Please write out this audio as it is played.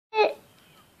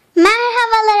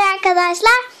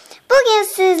arkadaşlar. Bugün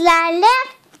sizlerle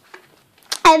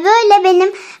böyle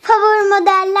benim favori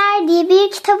modeller diye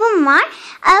bir kitabım var.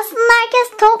 Aslında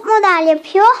herkes top model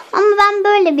yapıyor ama ben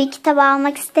böyle bir kitap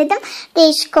almak istedim.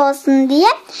 Değişik olsun diye.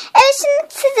 Evet,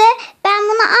 şimdi size ben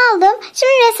bunu aldım.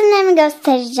 Şimdi resimlerimi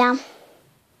göstereceğim.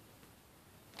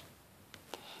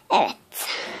 Evet.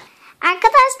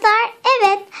 Arkadaşlar,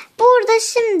 evet, burada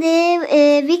şimdi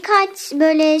birkaç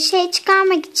böyle şey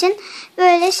çıkarmak için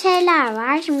böyle şeyler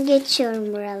var. Şimdi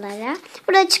geçiyorum buralara.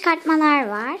 Burada çıkartmalar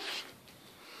var.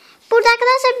 Burada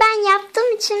arkadaşlar ben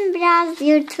yaptığım için biraz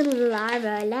yırtıldılar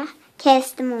böyle.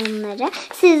 Kestim onları.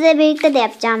 Sizle birlikte de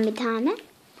yapacağım bir tane.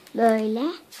 Böyle.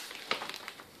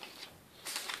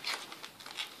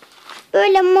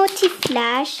 Böyle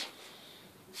motifler.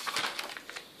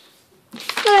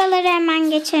 Buraları hemen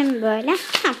geçelim böyle.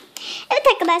 Evet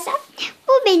arkadaşlar,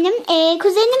 bu benim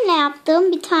kuzenimle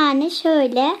yaptığım bir tane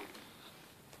şöyle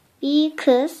bir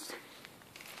kız.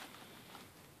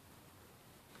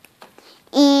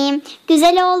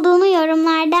 Güzel olduğunu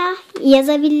yorumlarda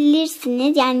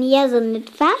yazabilirsiniz. Yani yazın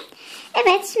lütfen.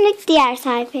 Evet, şimdi diğer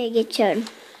sayfaya geçiyorum.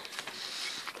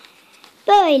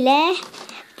 Böyle.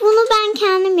 Bunu ben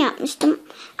kendim yapmıştım.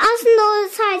 Aslında o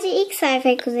sadece ilk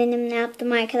sayfayı kuzenimle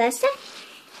yaptım arkadaşlar.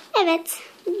 Evet.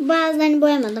 Bazılarını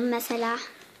boyamadım mesela.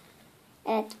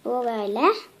 Evet, bu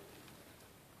böyle.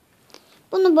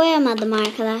 Bunu boyamadım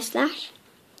arkadaşlar.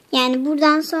 Yani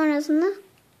buradan sonrasını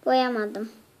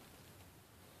boyamadım.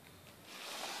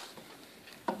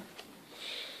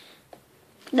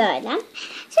 Böyle.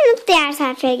 Şimdi diğer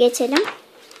sayfaya geçelim.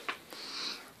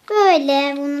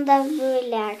 Böyle. Bunu da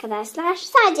böyle arkadaşlar.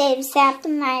 Sadece elbise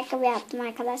yaptım ve ayakkabı yaptım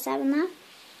arkadaşlar buna.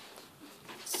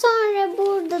 Sonra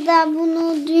burada da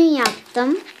bunu dün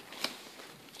yaptım.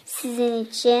 Sizin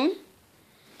için.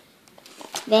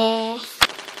 Ve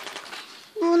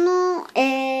bunu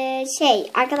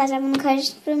arkadaşlar bunu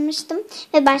karıştırmıştım.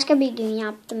 Ve başka bir gün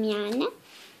yaptım yani.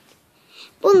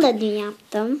 Bunu da dün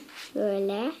yaptım.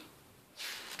 Böyle.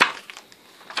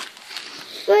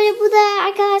 Böyle bu da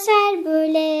arkadaşlar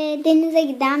böyle denize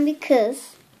giden bir kız.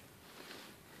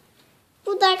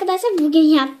 Bu da arkadaşlar bugün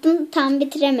yaptım. Tam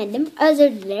bitiremedim.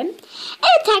 Özür dilerim.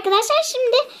 Evet arkadaşlar,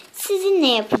 şimdi sizinle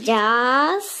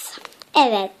yapacağız.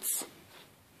 Evet.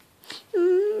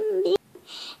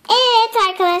 Evet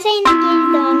arkadaşlar, yine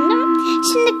geri döndüm.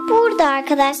 Şimdi burada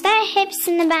arkadaşlar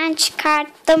hepsini ben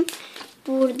çıkarttım.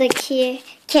 Buradaki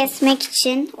kesmek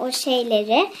için o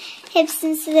şeyleri.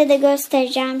 Hepsini size de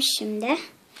göstereceğim şimdi.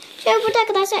 Şöyle burada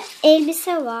arkadaşlar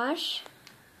elbise var.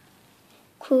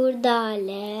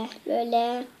 Kurdale,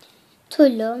 böyle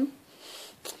tulum,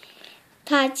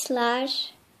 taçlar,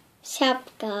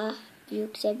 şapka,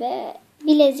 büyükçe ve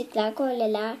bilezikler,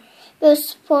 kolyeler, böyle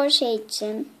spor şey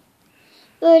için,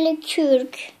 böyle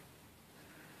kürk,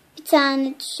 bir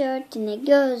tane tişört, yine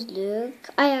gözlük,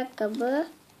 ayakkabı,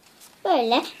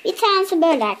 böyle. Bir tanesi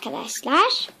böyle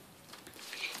arkadaşlar.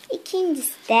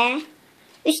 İkincisi de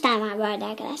 3 tane var bu arada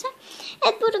arkadaşlar.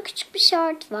 Evet, burada küçük bir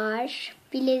şort var.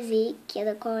 Bilezik ya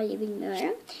da kolye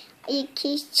bilmiyorum.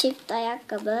 2 çift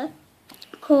ayakkabı,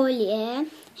 kolye,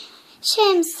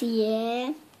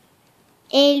 şemsiye,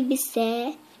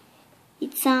 elbise,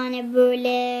 bir tane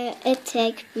böyle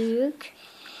etek büyük,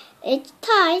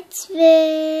 tight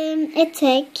ve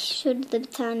etek. Şurada da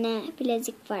bir tane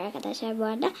bilezik var arkadaşlar bu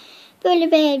arada.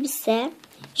 Böyle bir elbise.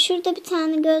 Şurada bir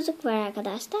tane gözlük var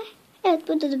arkadaşlar. Evet,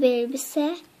 burada da bir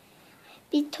elbise,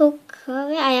 bir toka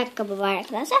ve ayakkabı var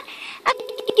arkadaşlar.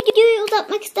 Videoyu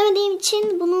uzatmak istemediğim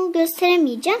için bunu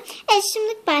gösteremeyeceğim. Evet,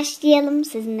 şimdi başlayalım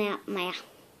sizinle yapmaya.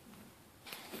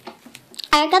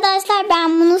 Arkadaşlar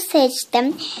ben bunu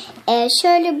seçtim.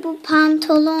 Şöyle bu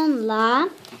pantolonla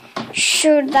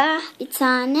şurada bir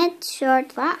tane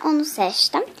tişört var. Onu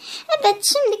seçtim. Evet,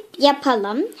 şimdi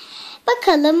yapalım.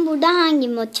 Bakalım burada hangi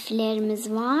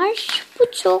motiflerimiz var.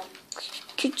 Bu çok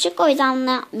küçük, o yüzden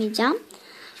bunu yapmayacağım.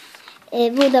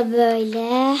 Bu da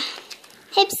böyle.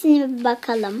 Hepsini bir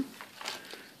bakalım.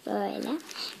 Böyle.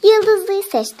 Yıldızlıyı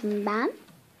seçtim ben.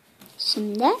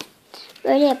 Şimdi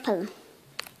böyle yapalım.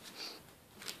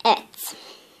 Evet.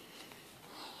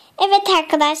 Evet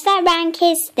arkadaşlar, ben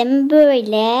kestim.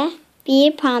 Böyle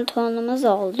bir pantolonumuz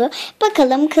oldu.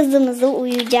 Bakalım kızımıza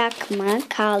uyacak mı?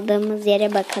 Kaldığımız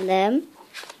yere bakalım.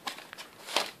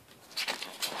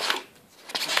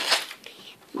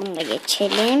 Bunu da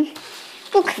geçelim.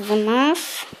 Bu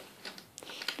kızımız.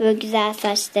 Böyle güzel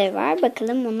saçları var.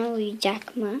 Bakalım ona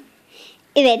uyacak mı?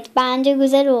 Evet, bence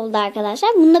güzel oldu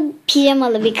arkadaşlar. Bunu da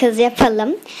pijamalı bir kız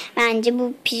yapalım. Bence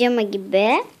bu pijama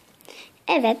gibi.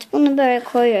 Evet, bunu böyle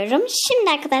koyuyorum.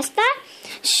 Şimdi arkadaşlar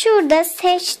şurada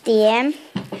seçtiğim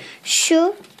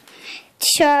şu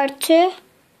tişörtü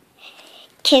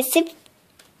kesip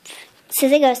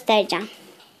size göstereceğim.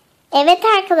 Evet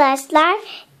arkadaşlar,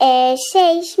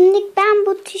 şimdi ben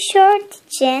bu tişört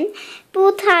için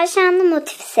bu tavşanlı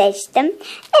motifi seçtim.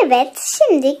 Evet,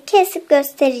 şimdi kesip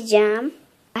göstereceğim.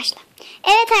 Başla.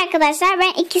 Evet arkadaşlar,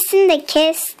 ben ikisini de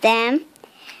kestim.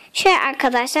 Şöyle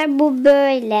arkadaşlar, bu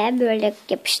böyle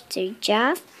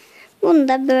yapıştıracağız. Bunu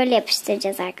da böyle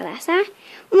yapıştıracağız arkadaşlar.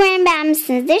 Umarım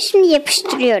beğenmişsinizdir. Şimdi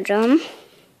yapıştırıyorum.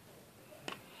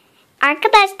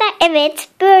 Arkadaşlar evet,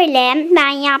 böyle ben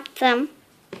yaptım.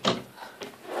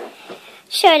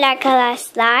 Şöyle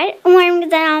arkadaşlar. Umarım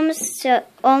güzel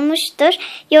olmuştur.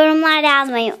 Yorumlar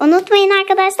yazmayı unutmayın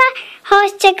arkadaşlar.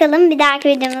 Hoşça kalın. Bir dahaki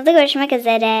videomuzda görüşmek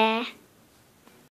üzere.